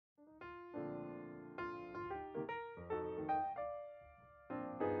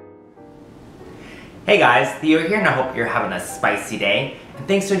Hey guys, Theo here and I hope you're having a spicy day. And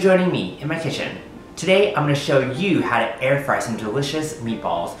thanks for joining me in my kitchen. Today I'm going to show you how to air fry some delicious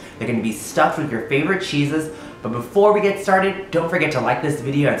meatballs. They're going to be stuffed with your favorite cheeses. But before we get started, don't forget to like this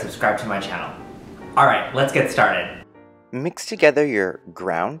video and subscribe to my channel. Alright, let's get started. Mix together your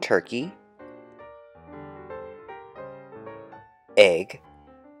ground turkey, egg,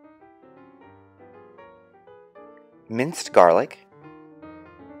 minced garlic,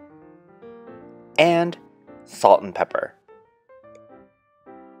 and salt and pepper.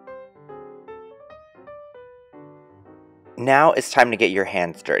 Now it's time to get your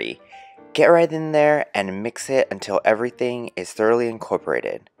hands dirty. Get right in there and mix it until everything is thoroughly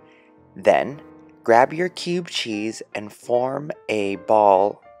incorporated. Then, grab your cube cheese and form a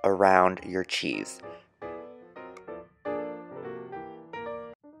ball around your cheese.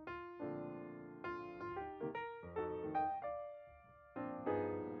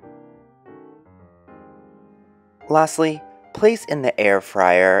 Lastly, place in the air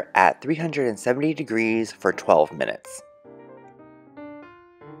fryer at 370 degrees for 12 minutes.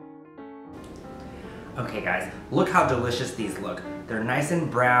 Okay guys, look how delicious these look. They're nice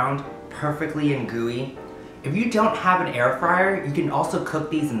and browned, perfectly and gooey. If you don't have an air fryer, you can also cook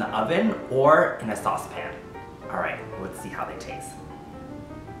these in the oven or in a saucepan. Alright, let's see how they taste.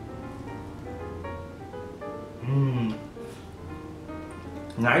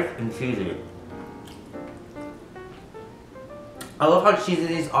 Nice and cheesy. I love how cheesy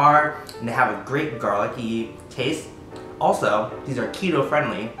these are, and they have a great garlicky taste. Also, these are keto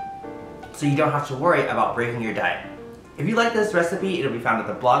friendly, so you don't have to worry about breaking your diet. If you like this recipe, it'll be found at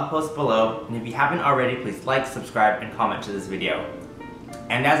the blog post below, and if you haven't already, please like, subscribe, and comment to this video.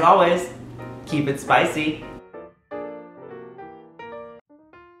 And as always, keep it spicy.